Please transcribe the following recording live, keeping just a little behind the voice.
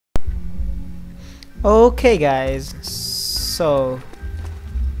Okay, guys. So,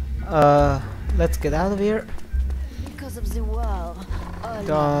 let's get out of here. Because of the war.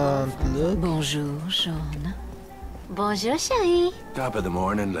 Don't look. Bonjour, Jean. Bonjour, chérie. Top of the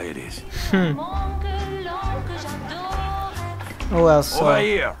morning, ladies. Oh well, so. Over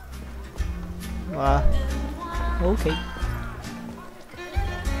here. Okay.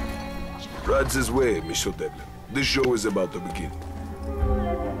 Right this way, Monsieur Devlin. The show is about to begin.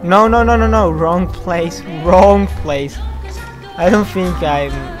 No, no, no, no, no. Wrong place. Wrong place. I don't think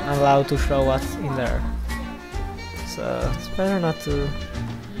I'm allowed to show what's in there. So it's better not to.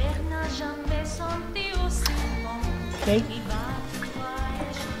 Okay.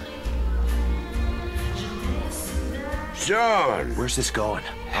 John! Where's this going?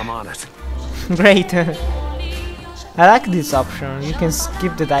 I'm on it. Great. I like this option. You can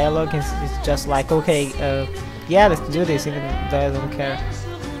skip the dialogue and it's just like, okay, yeah, let's do this, even though I don't care.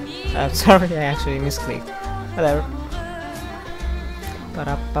 Sorry, I actually misclicked. Whatever.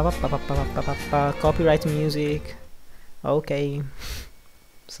 Copyright music. Okay.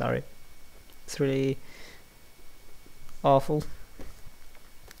 Sorry. It's really awful.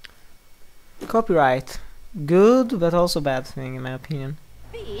 Copyright. Good, but also bad thing in my opinion.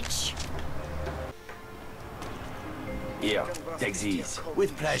 Beach. Here, take these.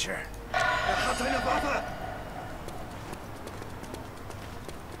 With pleasure.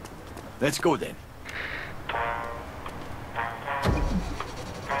 Let's go then.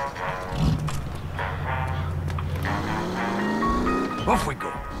 Off we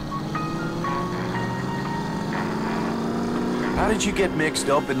go. How did you get mixed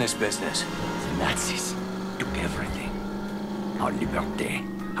up in this business? The Nazis took everything. Our liberty,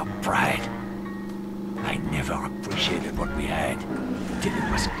 our pride. I never appreciated what we had till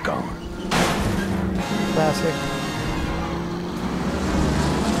it was gone. Classic.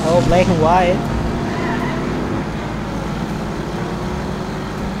 Oh, black and white.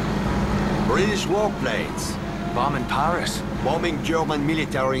 British warplanes, Bomb in Paris. bombing German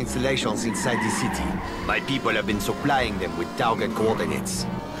military installations inside the city. My people have been supplying them with target coordinates.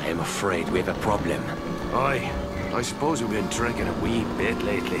 I am afraid we have a problem. Aye, I suppose we've been drinking a wee bit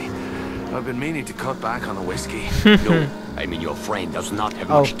lately. I've been meaning to cut back on the whiskey. No, I mean your friend does not have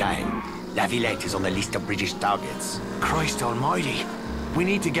much Oh. time. La Villette is on the list of British targets. Christ almighty. We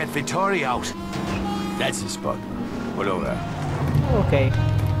need to get Vittoria out. That's the spot. Pull over. Okay.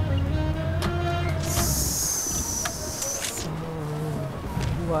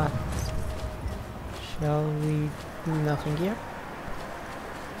 What? Shall we do nothing here?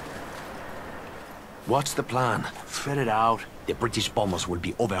 What's the plan? Spit it out. The British bombers will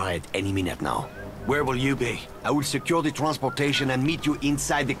be overhead any minute now. Where will you be? I will secure the transportation and meet you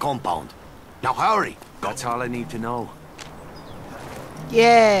inside the compound. Now hurry! That's all I need to know.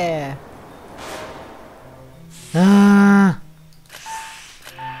 Yeah. Ah.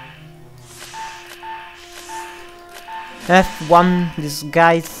 F1. This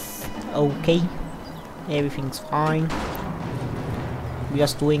guy's okay. Everything's fine. We're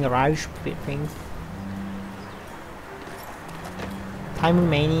just doing a rush thing. Time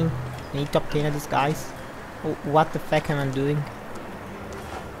remaining. I need to obtain these guys. Oh, what the fuck am I doing?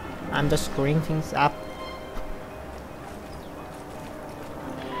 I'm just screwing things up.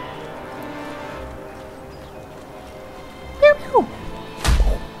 Pew pew.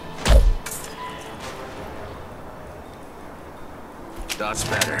 That's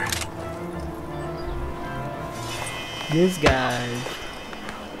better. This guy.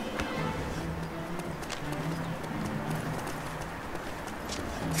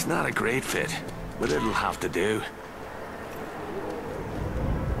 It's not a great fit, but it'll have to do.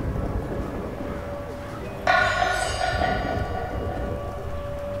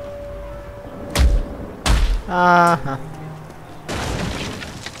 Uh-huh.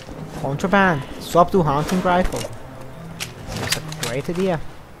 Contraband. Swap to hunting rifle. That's a great idea.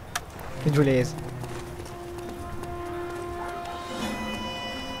 It really is.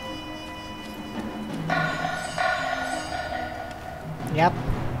 Yep.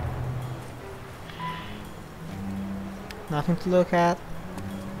 Nothing to look at.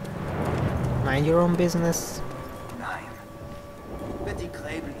 Mind your own business. Nein. Betty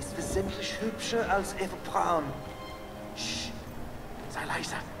Grable ist wesentlich hübscher als Eva Braun. Sch, sei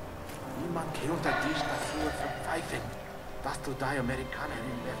leiser. Niemand kann unter dich dafür verpfeifen, dass du die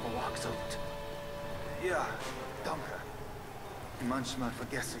Amerikanerin mehr verwachselt. Ja, danke. Manchmal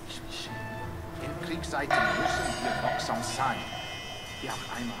vergesse ich mich. In Kriegszeiten müssen wir wachsam sein. Wie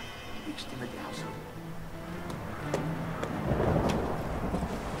auch einmal, ich stimme dir aus.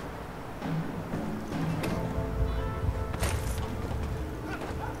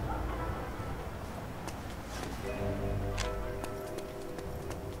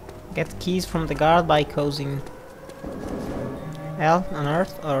 Get keys from the guard by causing hell on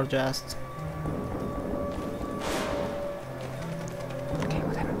earth, or just... Okay,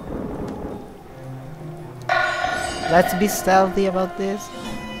 whatever. Let's be stealthy about this.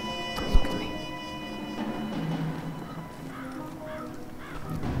 Don't look at me.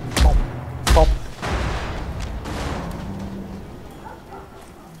 Pop, pop.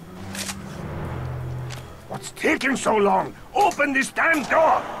 What's taking so long? Open this damn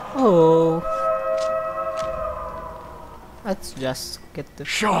door! Oh. Let's just get the...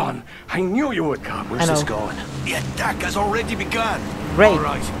 Sean, I knew you would come. I know. going? The attack has already begun. Great. All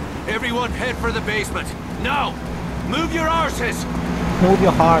right, everyone head for the basement. Now, move your arses. Move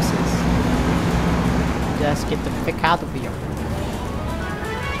your horses. Just get the fuck out of here.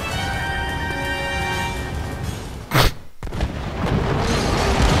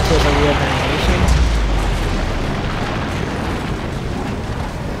 So the weird animation.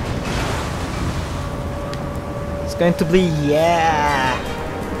 It's going to be, yeah.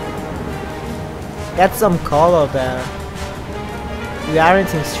 Got some color there. We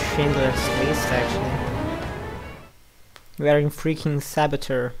aren't in Schindler's List actually. We are in freaking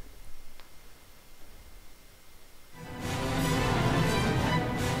Saboteur.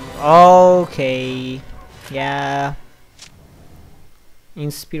 Okay. Yeah.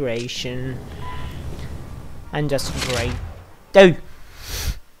 Inspiration. And just great. Oh!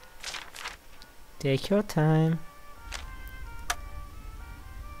 Take your time.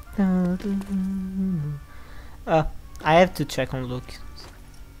 I have to check on Luke.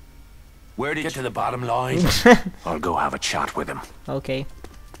 Where did you get to the bottom line? I'll go have a chat with him. Okay.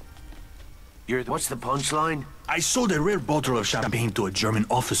 What's the punchline? I sold a rare bottle of champagne to a German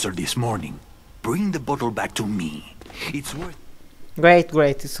officer this morning. Bring the bottle back to me. It's worth... Great,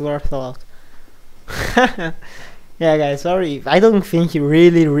 great. It's worth a lot. Yeah, guys, sorry. I don't think you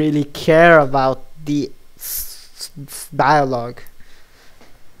really care about the dialogue.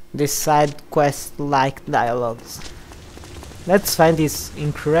 This side quest like dialogues. Let's find this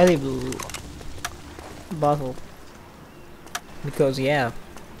incredible bottle. Because yeah,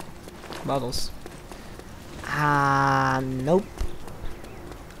 bottles. Nope.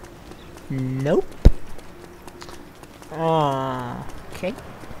 Nope. Okay.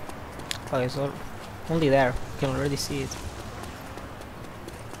 Okay, so only there. You can already see it.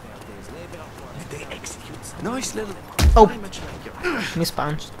 Nice little... Oh!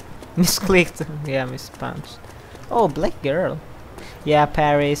 Mispunched. Misclicked. Yeah, mispunched. Oh, black girl. Yeah,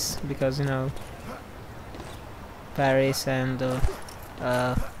 Paris, because you know, Paris and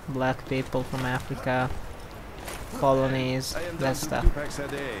black people from Africa, colonies, that stuff.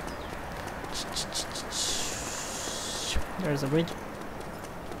 There's a bridge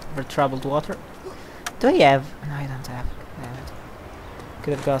for troubled water. Do I have? No, I don't have. Damn it.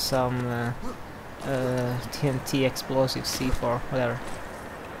 Could have got some TNT explosive C4, whatever,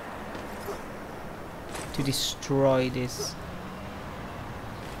 to destroy this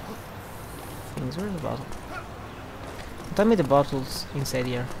things. Where's the bottle? Tell me the bottle's inside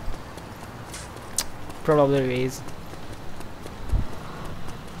here. Probably is.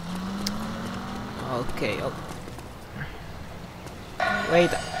 Okay. Oh.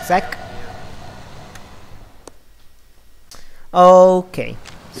 Wait a sec. Okay.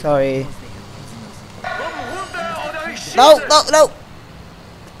 Sorry. No, no, no!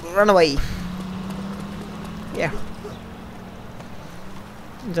 Run away. Yeah.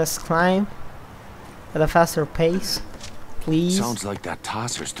 Just climb at a faster pace, please. Sounds like that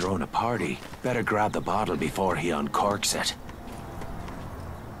tosser's throwing a party. Better grab the bottle before he uncorks it.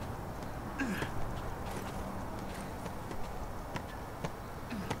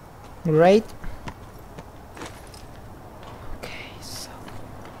 Right. Okay, so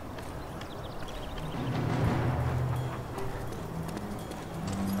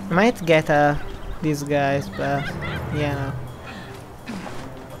I might get these guys, but yeah.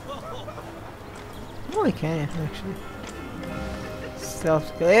 Oh, I can actually.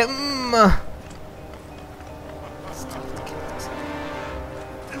 Stealth kill him. Stealth kill this.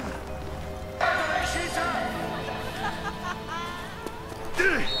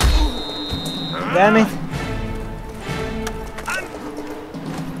 Damn it.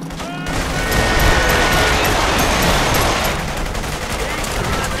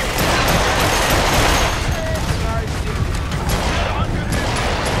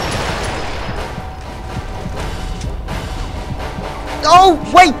 Oh,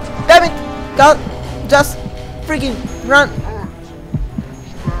 wait! Damn it! God, just freaking run!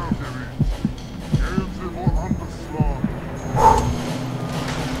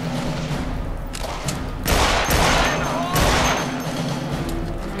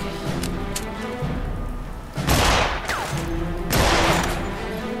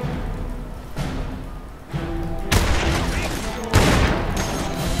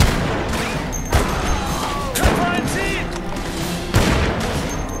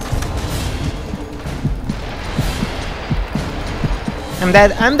 I'm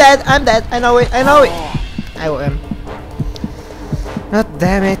dead, I'm dead, I'm dead, I know it, I know it! I am. God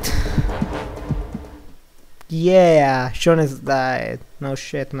damn it. Yeah, Sean has died. No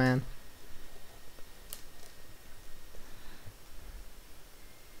shit, man.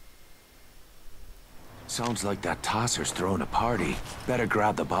 Sounds like that tosser's throwing a party. Better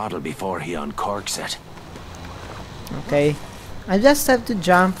grab the bottle before he uncorks it. Okay. I just have to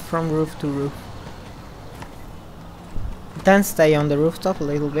jump from roof to roof. Then stay on the rooftop a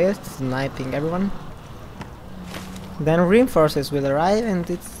little bit, sniping everyone. Then reinforcements will arrive and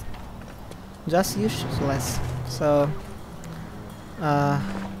it's just useless. So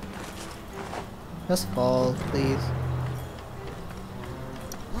just fall, please.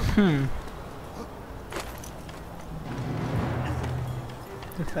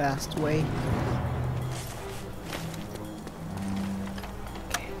 The fast way.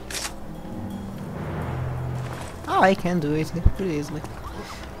 Oh, I can do it pretty easily.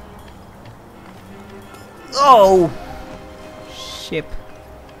 Oh! Ship.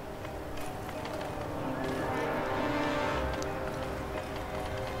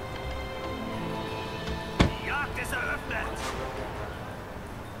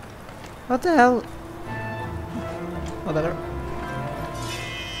 What the hell? Whatever.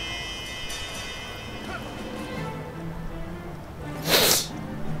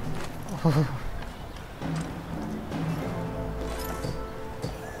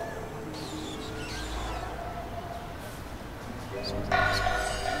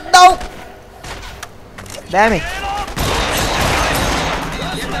 No! Damn it!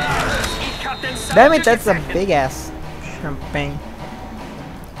 Damn it, that's a big ass champagne.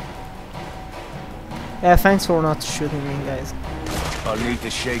 Yeah, thanks for not shooting me, guys. I'll need to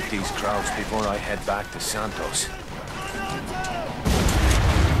shake these crowds before I head back to Santos.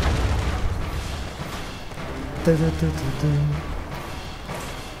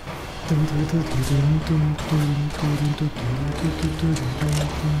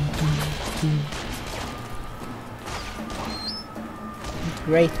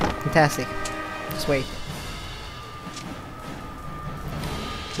 Great, fantastic. Just wait.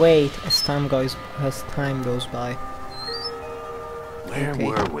 Wait as time goes by. Where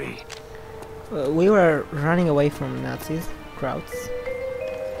were we? We were running away from Nazis crowds.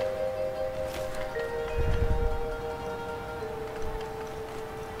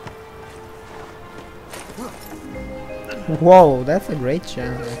 Whoa, that's a great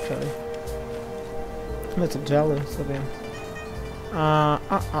chance actually. I'm a little jealous of him.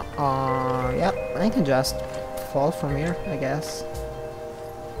 Yep, I can just fall from here, I guess.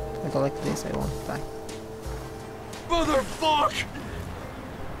 I go like this, I won't die. Motherfuck!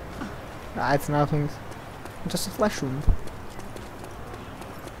 Ah, it's nothing. Just a flesh wound.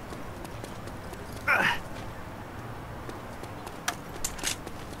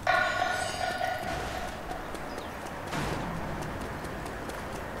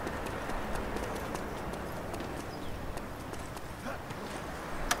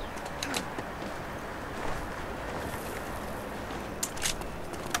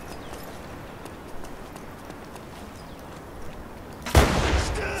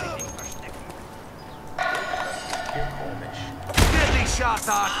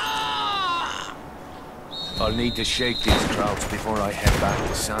 I'll need to shake these crowds before I head back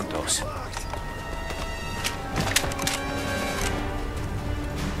to Santos.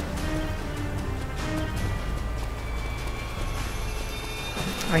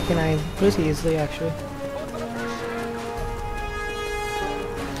 I can hide pretty easily actually.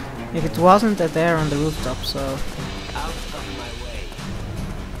 If it wasn't there on the rooftop, so Out of my way.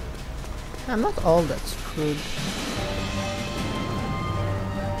 I'm not all that screwed.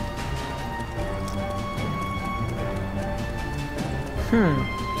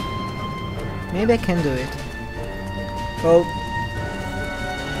 Maybe I can do it. Oh.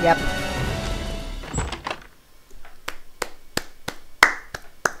 Yep.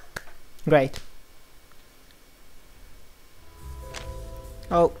 Great.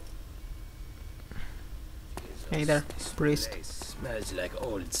 Oh. Hey there, priest. Smells like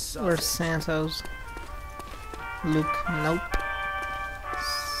old salt. Where's Santos? Luke, nope.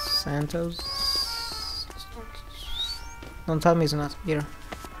 Santos. Don't tell me he's not here.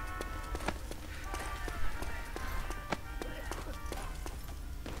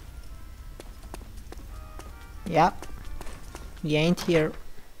 Yep. He ain't here.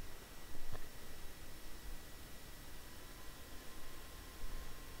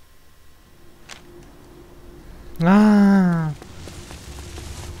 Ah.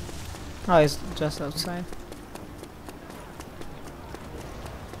 Oh, he's just outside.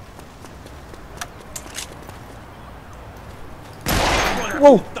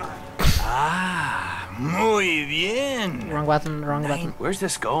 Whoa! Ah, muy bien. Wrong button, wrong button. Where's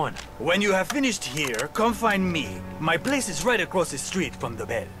this going? When you have finished here, come find me. My place is right across the street from the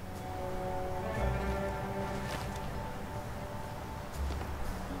bell.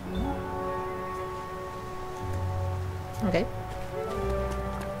 Okay.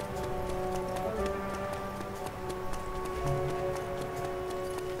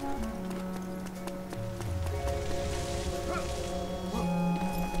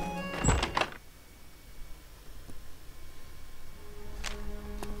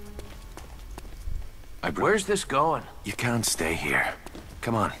 Where's this going? You can't stay here.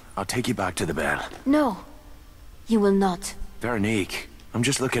 Come on, I'll take you back to the bell. No, you will not. Veronique, I'm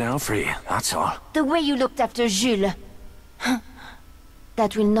just looking out for you, that's all. The way you looked after Jules.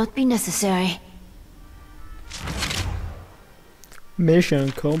 That will not be necessary.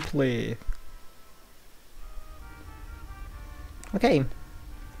 Mission complete. Okay.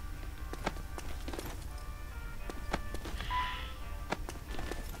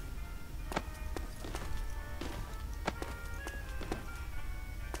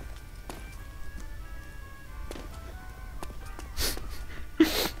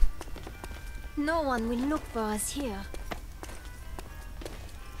 No one will look for us here.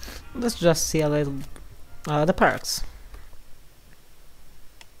 Let's just see a little the perks.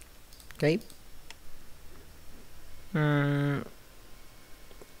 Okay. 10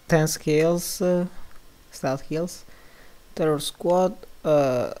 skills, stealth kills, terror squad,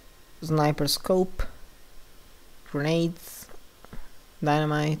 sniper scope, grenades,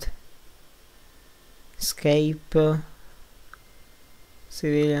 dynamite, escape,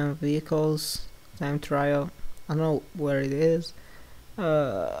 civilian vehicles, time trial. I don't know where it is.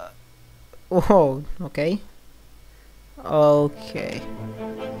 Oh, okay. Okay.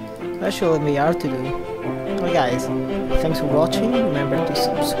 That shouldn't be hard to do. Well guys, thanks for watching, remember to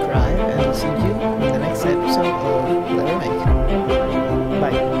subscribe and I'll see you in the next episode of Let Me Make.